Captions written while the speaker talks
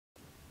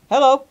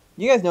Hello,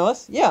 you guys know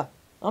us? Yeah,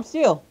 I'm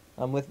Steel.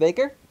 I'm with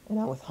Baker, and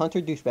I'm with Hunter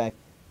Douchebag.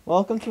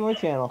 Welcome to our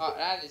channel. Oh,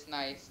 that is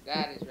nice.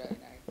 That is really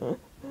nice.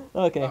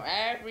 Okay. From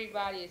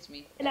everybody, it's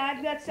me. And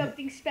I've got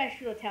something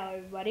special to tell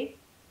everybody.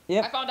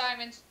 Yep. I found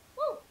diamonds.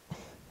 Woo!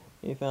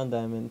 You found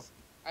diamonds.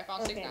 I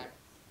found 6 Okay. diamonds.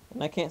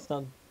 And I can't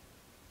stop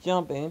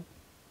jumping.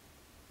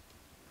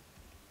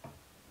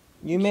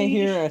 You So may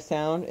you hear just- a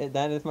sound.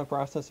 That is my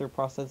processor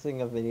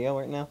processing a video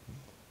right now.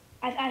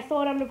 I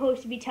thought I'm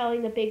supposed to be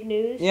telling the big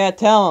news. Yeah,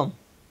 tell them.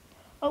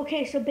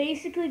 Okay, so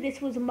basically this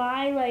was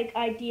my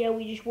idea.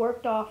 We just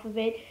worked off of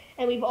it,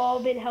 and we've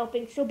all been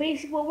helping. So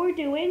basically, what we're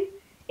doing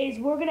is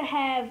we're gonna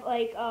have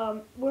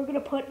we're gonna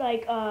put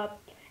an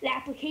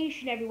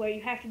application everywhere.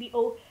 You have to be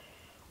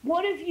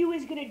one of you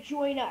is gonna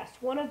join us.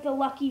 One of the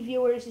lucky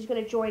viewers is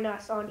gonna join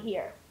us on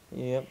here.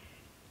 Yep.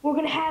 We're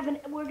gonna have an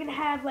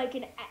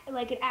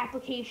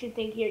application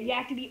thing here. You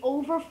have to be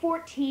over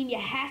 14. You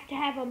have to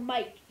have a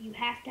mic. You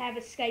have to have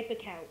a Skype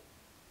account.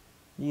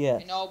 Yes.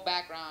 And no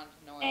background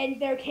noise.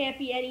 And there can't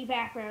be any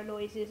background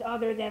noises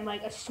other than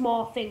like a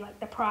small thing like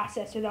the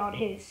processor on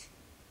his.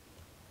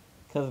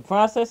 Because the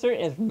processor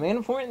is very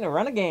important to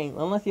run a game,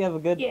 unless you have a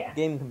good Yeah.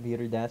 game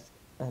computer desk.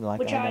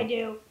 Which I don't.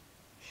 do.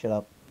 Shut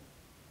up.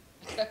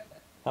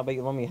 How about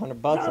you loan me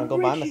 $100 and I'll go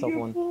I'm buy rich and myself you're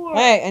one? poor.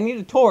 Hey, I need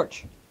a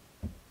torch.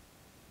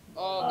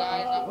 Oh,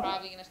 guys, I'm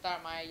probably gonna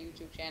start my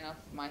YouTube channel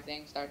if my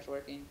thing starts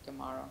working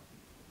tomorrow.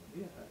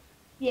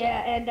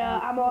 Yeah, and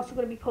I'm also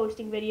gonna be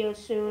posting videos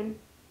soon.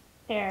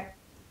 There.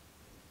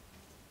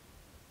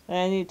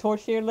 I need a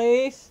torch here,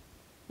 ladies.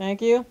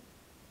 Thank you.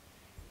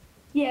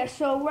 Yeah,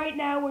 so right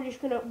now we're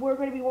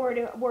gonna be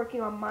working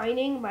on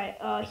mining.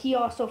 He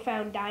also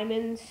found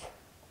diamonds.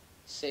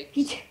 6.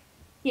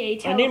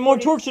 He I need more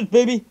teleported- torches,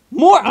 baby.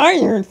 More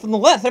iron from the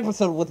last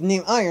episode with the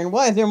name Iron.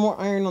 Why is there more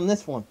iron on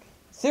this one?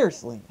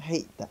 Seriously, I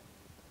hate that.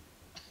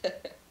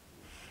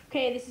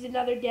 Okay, this is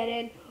another dead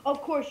end.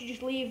 Of course, you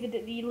just leave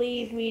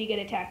me to get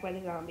attacked by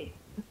the zombie.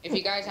 If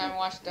you guys haven't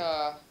watched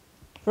the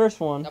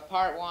First one,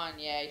 part 1,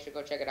 yeah, you should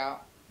go check it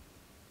out.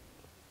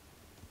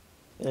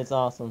 it's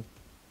awesome.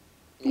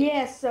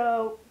 Yeah,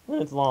 so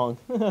It's long.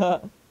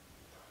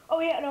 oh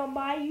yeah, and on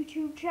my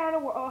YouTube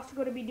channel, we're also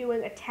going to be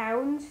doing a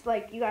Towns.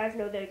 Like you guys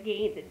know the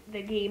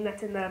game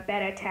that's in the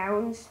beta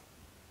Towns.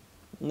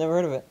 Never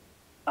heard of it.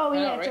 Oh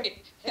yeah,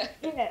 Right?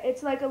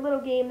 it's like a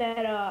little game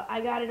that I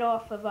got it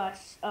off of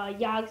Yogscast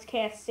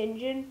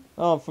Sinjin.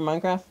 Oh, from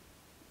Minecraft?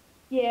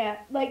 Yeah,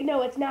 like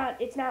no, it's not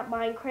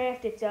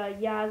Minecraft. It's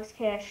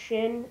Yogscast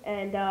Shin,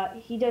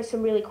 and he does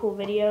some really cool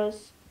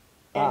videos.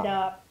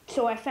 And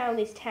so I found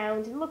these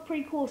towns and it looked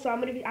pretty cool. So I'm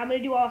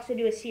gonna also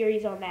do a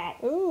series on that.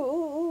 Ooh,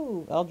 ooh,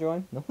 ooh. I'll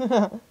join.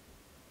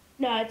 No,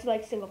 it's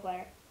like single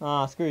player.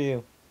 Ah, screw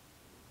you.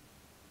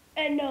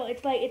 And no,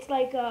 it's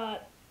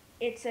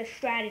a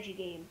strategy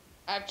game.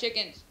 I have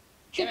chickens.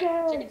 Damn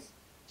it, Chickens!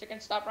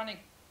 Chickens, stop running.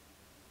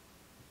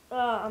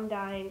 I'm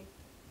dying.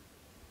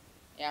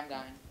 Yeah, I'm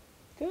dying.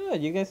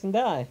 Good, you guys can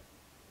die.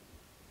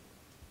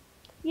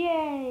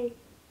 Yay!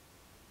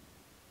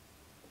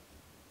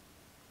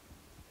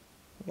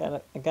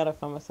 I gotta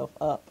find myself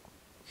up.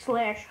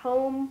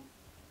 /home.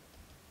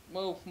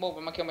 Move. I'm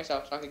gonna kill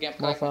myself so I can get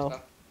collect my Mofo.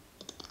 stuff.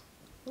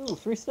 Ooh,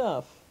 free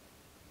stuff.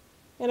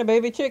 And a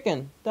baby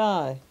chicken.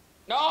 Die.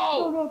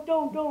 No! No,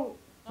 don't. No!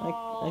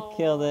 I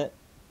killed it.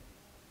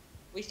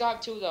 We still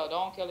have 2 though.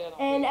 Don't kill the other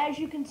one. And as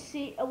you can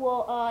see,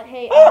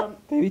 hey,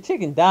 Baby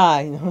chicken,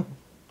 die.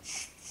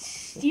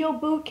 Steel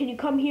Boot, can you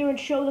come here and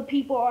show the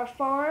people our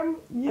farm?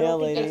 Yeah, I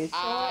don't think ladies. they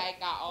saw it. I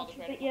got all the Much of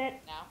credit it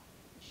yet. now.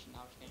 No,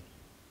 I'm just kidding.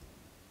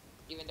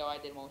 Even though I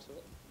did most of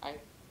it, I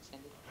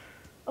sent it.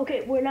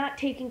 Okay, we're not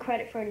taking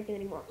credit for anything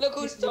anymore. Look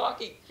who's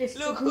talking! This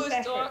is a Look group who's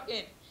effort.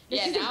 talking! This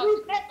Yeah, is a now group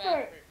it's a group effort.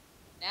 effort.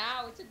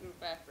 Now it's a group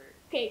effort.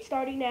 Okay,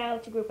 starting now,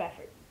 it's a group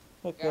effort.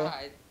 Okay.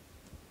 God.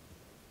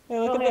 Hey,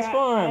 look Oh, at this here,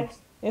 farm.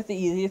 It's the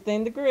easiest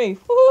thing to grief.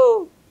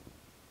 Woohoo!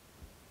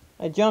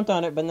 I jumped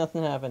on it, but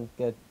nothing happened.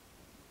 Good.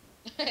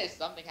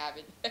 Something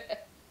happened.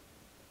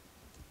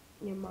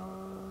 Your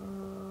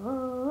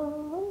mom.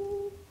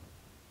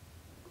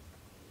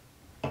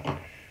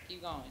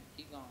 Keep going.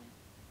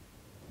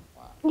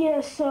 Wow.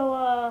 Yeah, so,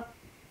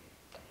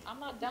 I'm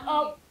not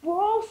dying.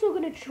 we're also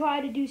gonna try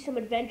to do some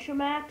adventure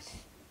maps.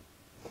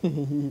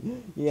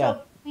 Yeah.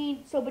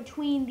 So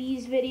between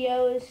these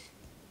videos,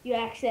 you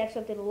actually have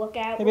something to look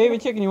at. Hey, baby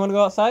chicken, you want to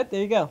go outside?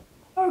 There you go.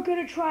 We're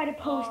gonna try to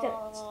post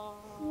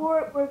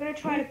we're gonna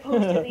try to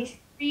post at least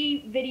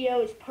 3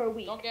 videos per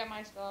week. Don't get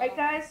my stuff. Right,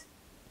 guys?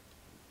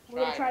 We're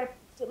gonna Right. try to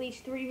post at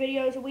least 3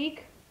 videos a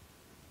week.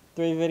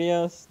 3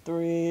 videos,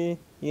 3,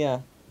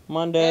 yeah.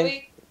 Monday,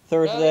 Really?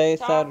 Thursday, Really,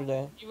 Tom?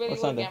 Saturday, You really or would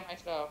Sunday. get my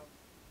stuff.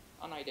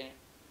 Oh no, you didn't.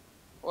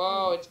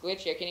 Whoa, it's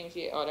glitchy. I can't even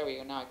see it. Oh, there we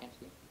go. Now I can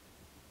see.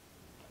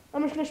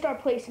 I'm just gonna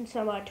start placing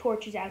some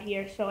torches out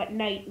here so at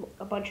night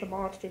a bunch of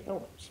monsters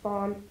don't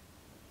spawn.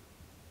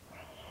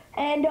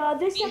 And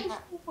this Yeah. episode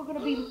we're gonna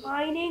be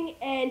mining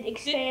and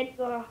expanding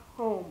our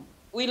home.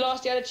 We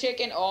lost the other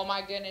chicken. Oh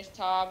my goodness,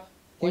 Tom.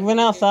 He What went did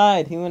we do?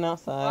 outside. He went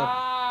outside.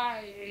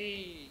 Why?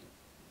 He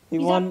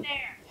He's won. up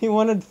there. He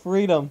wanted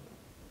freedom.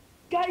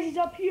 Guys, he's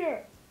up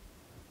here.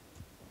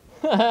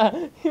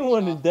 He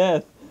wanted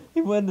death.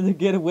 He wanted to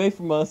get away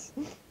from us.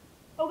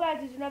 Oh, guys,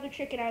 there's another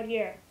chicken out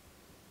here.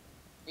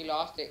 We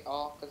lost it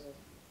all because of...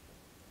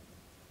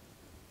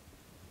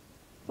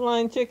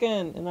 Flying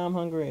chicken, and I'm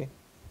hungry.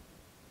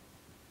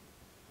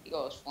 He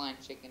goes flying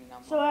chicken and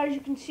I'm So as you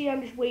can see,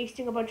 I'm just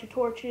wasting a bunch of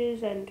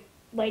torches and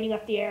lighting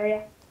up the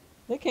area.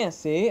 They can't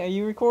see. Are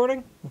you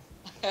recording?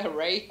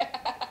 right?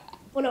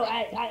 Well, no,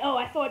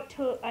 I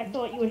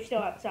thought you were still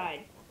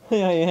outside.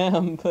 Yeah, I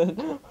am,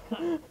 but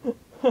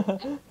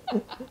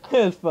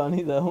it's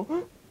funny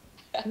though.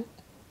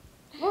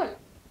 What?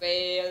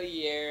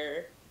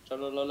 Failure.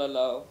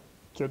 Lo.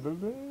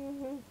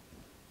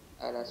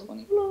 Oh, that's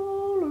funny.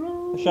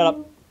 Shut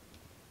up.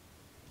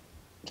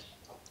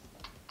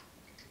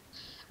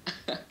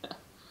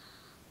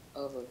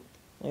 Oh.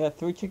 I got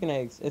 3 chicken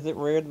eggs. Is it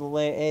rare to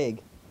lay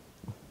egg?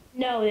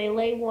 No, they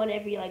lay one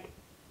every like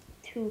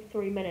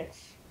 2-3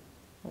 minutes.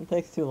 It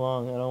takes too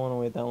long. I don't want to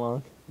wait that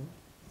long.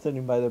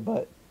 Sitting by their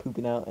butt,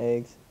 pooping out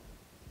eggs.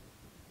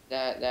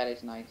 That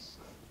is nice.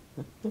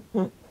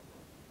 I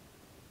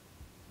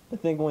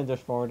think one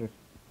just farted.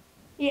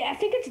 Yeah, I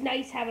think it's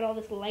nice having all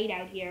this light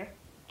out here.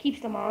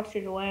 Keeps the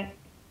monsters away.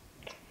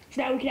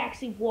 So now we can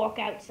actually walk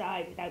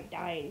outside without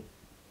dying.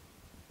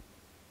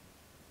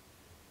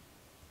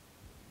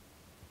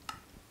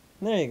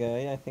 There you go.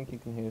 Yeah, I think you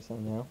can hear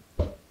some now.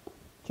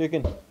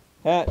 Chicken.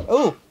 Hat.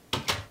 Oh!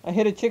 I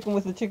hit a chicken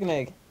with a chicken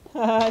egg.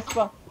 I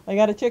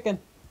got a chicken.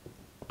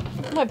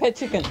 My pet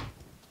chicken.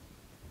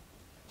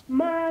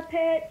 My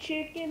pet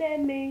chicken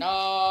and me.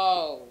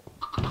 No!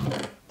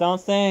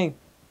 Don't sing.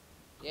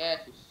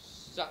 Yes, you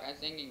suck at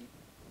singing.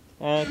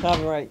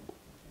 Copyright.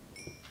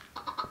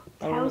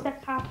 How is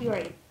that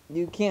copyright?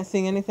 You can't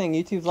sing anything.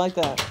 YouTube's like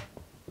that.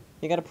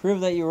 You gotta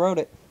prove that you wrote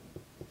it.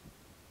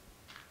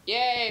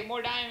 Yay,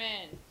 more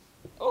diamonds!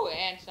 Oh,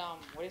 and some,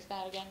 what is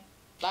that again?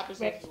 Lapis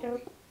Redstone?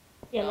 lazuli.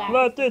 Yeah, No. lapis.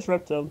 Not this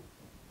reptile.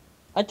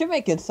 A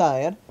Jamaican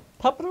side.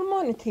 Top of the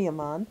morning to you,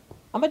 man.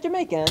 I'm a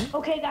Jamaican.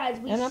 Okay, guys,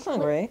 And I'm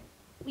hungry.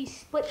 we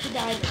split the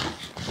diamonds.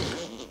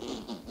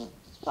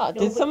 Oh,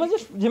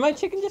 did my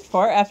chicken just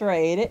fart after I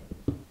ate it?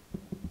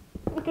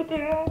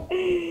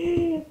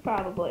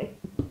 Probably.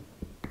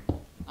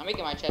 I'm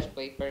making my chest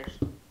plate first.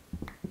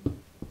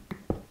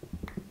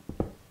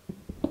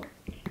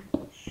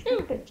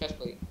 Stupid. Chest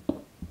plate.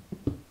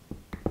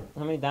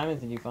 How many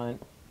diamonds did you find?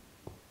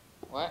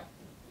 What?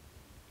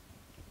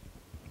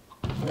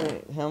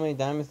 How many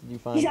diamonds did you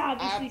find? He's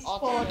obviously I have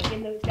also- spawning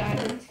in those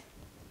diamonds.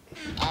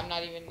 I'm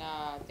not even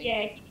thinking.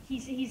 Yeah,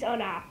 he's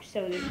unapped,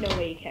 so there's no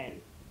way he can.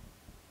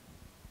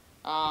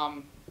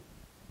 How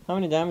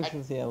many diamonds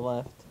does he have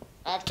left?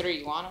 I have 3.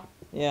 You want them?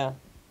 Yeah.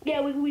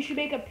 Yeah, we should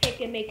make a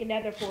pick and make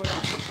another portal.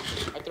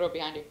 I throw it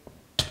behind you.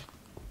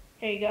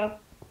 Here you go.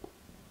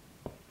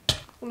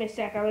 Give me a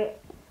sec.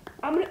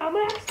 I'm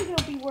actually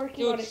gonna be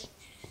working on Dude, it.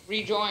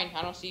 rejoin.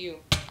 I don't see you.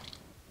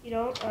 You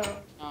know,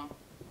 No.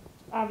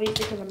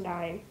 obviously because I'm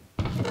dying.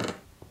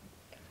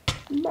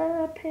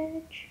 My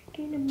pet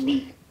chicken and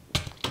me.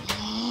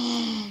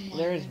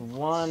 There's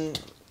one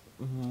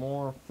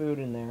more food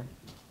in there.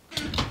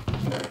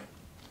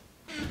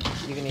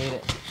 You can eat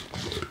it.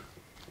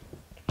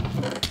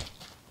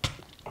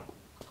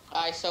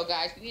 Alright, so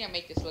guys, we need to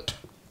make this look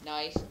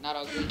nice, not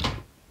ugly.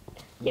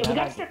 Yeah, we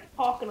gotta start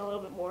talking a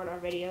little bit more in our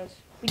videos.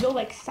 We go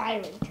like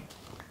silent.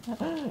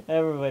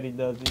 Everybody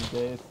does these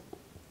days.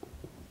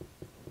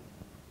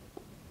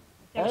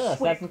 Gotta Oh,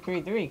 switch. Assassin's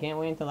Creed 3. Can't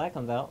wait until that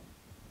comes out.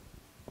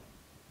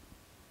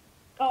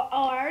 Oh,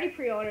 I already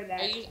pre-ordered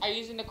that. Are you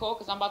using the code?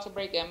 Because I'm about to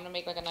break it. I'm going to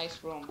make like a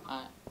nice room.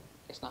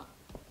 Guess not.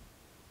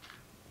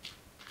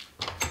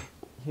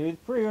 Who's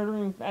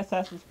pre-ordering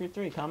Assassin's Creed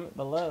 3? Comment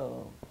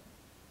below.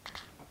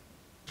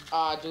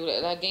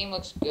 Dude, that game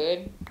looks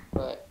good,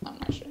 but I'm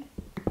not sure.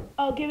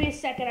 Oh, give me a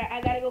second. I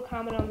gotta go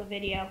comment on the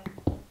video.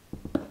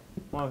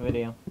 What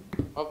video?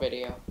 What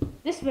video?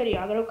 This video,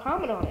 I gotta go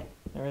comment on it.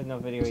 There is no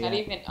video It's yet. not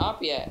even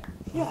up yet.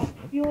 Yeah,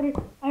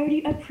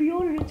 I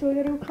pre-ordered it, so I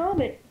gotta go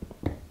comment.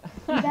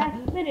 Be back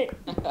in a minute.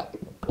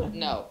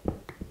 No.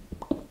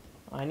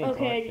 I need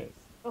Okay. torches.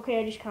 Okay,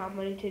 I just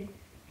commented.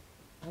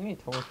 I need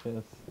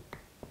torches.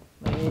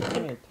 I need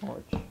a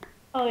torch.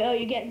 Oh,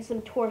 you're getting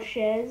some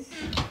torches.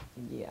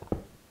 Yeah.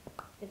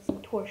 Get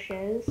some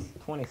torches.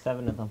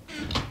 27 of them.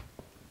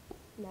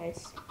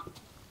 Nice.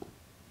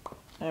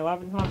 Hey, what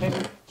happened to my baby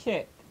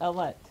chick?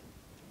 Owlette.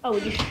 Oh,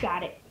 we just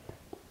shot it.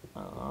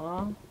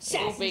 Aww. Move,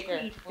 Assassin's Baker.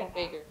 Creed Move, style.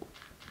 Baker.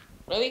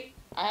 Really?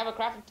 I have a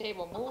crafting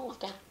table. Move.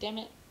 God damn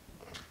it.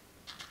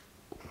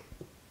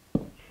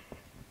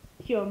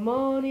 Your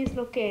money's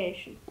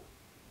location.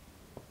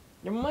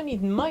 Your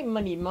money's my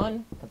money,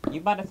 man.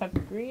 You bought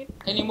Assassin's Creed?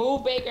 Can you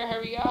move, Baker?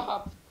 Hurry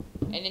up.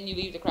 And then you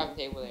leave the crafting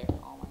table there.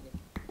 Oh my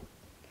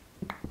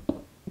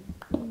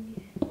god.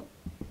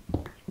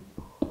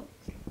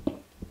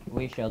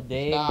 We shall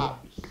dig.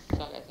 Stop.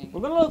 Suck at things.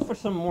 We're gonna look for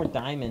some more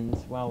diamonds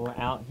while we're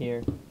out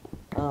here.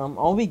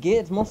 All we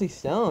get is mostly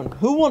stone.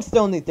 Who wants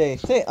stone these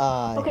days? Say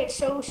I. Okay,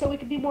 so we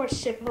could be more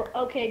simple.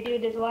 Okay,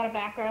 dude, there's a lot of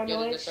background Yo,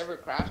 did the noise. server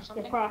crash or The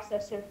something?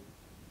 processor.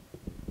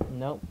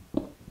 Nope.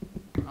 Oh,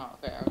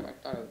 okay. I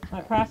thought thought it was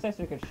My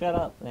processor could shut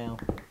up now.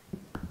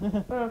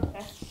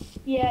 Okay.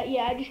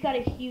 Yeah, I just got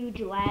a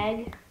huge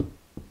lag.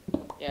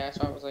 Yeah, that's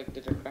why I was like,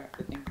 did it crack?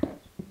 The thing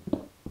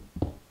crash?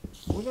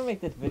 We're gonna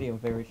make this video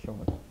very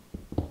short.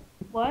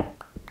 What?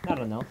 I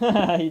don't know.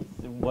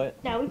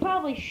 What? No, we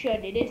probably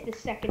should. It is the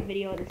second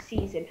video of the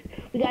season.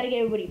 We gotta get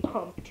everybody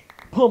pumped.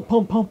 Pump,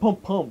 pump, pump,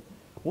 pump, pump.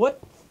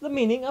 What's the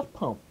meaning of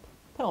pump?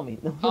 Tell me.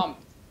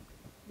 Pumped.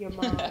 Your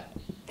mom.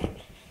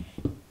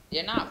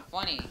 You're not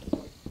funny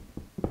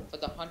for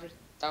the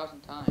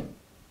 100,000th time.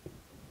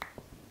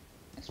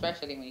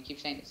 Especially when you keep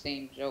saying the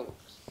same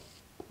jokes.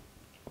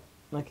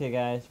 Okay,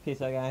 guys.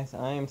 Peace out, guys.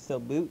 I am still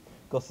Boot.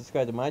 Go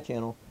subscribe to my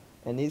channel.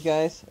 And these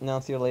guys,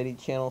 announce your lady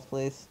channels,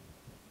 please.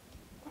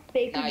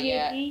 Baker Not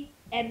yet. JP,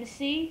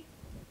 MC.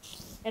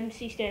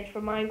 MC stands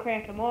for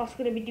Minecraft. I'm also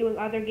gonna be doing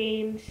other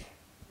games.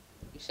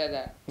 You said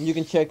that. You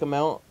can check them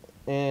out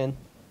in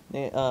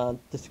the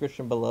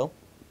description below.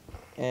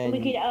 And We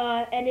could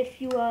and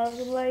if you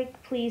would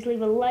like, please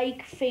leave a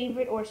like,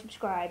 favorite, or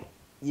subscribe.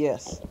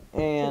 yes,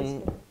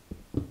 and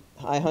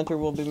Hi Hunter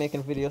will be making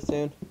a video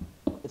soon.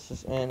 It's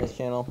just in his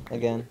channel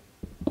again.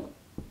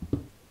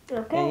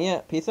 Okay. And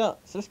yeah, peace out.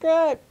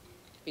 Subscribe.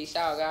 Peace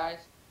out, guys.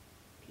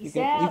 Peace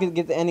You out. can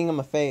get the ending of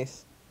my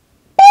face.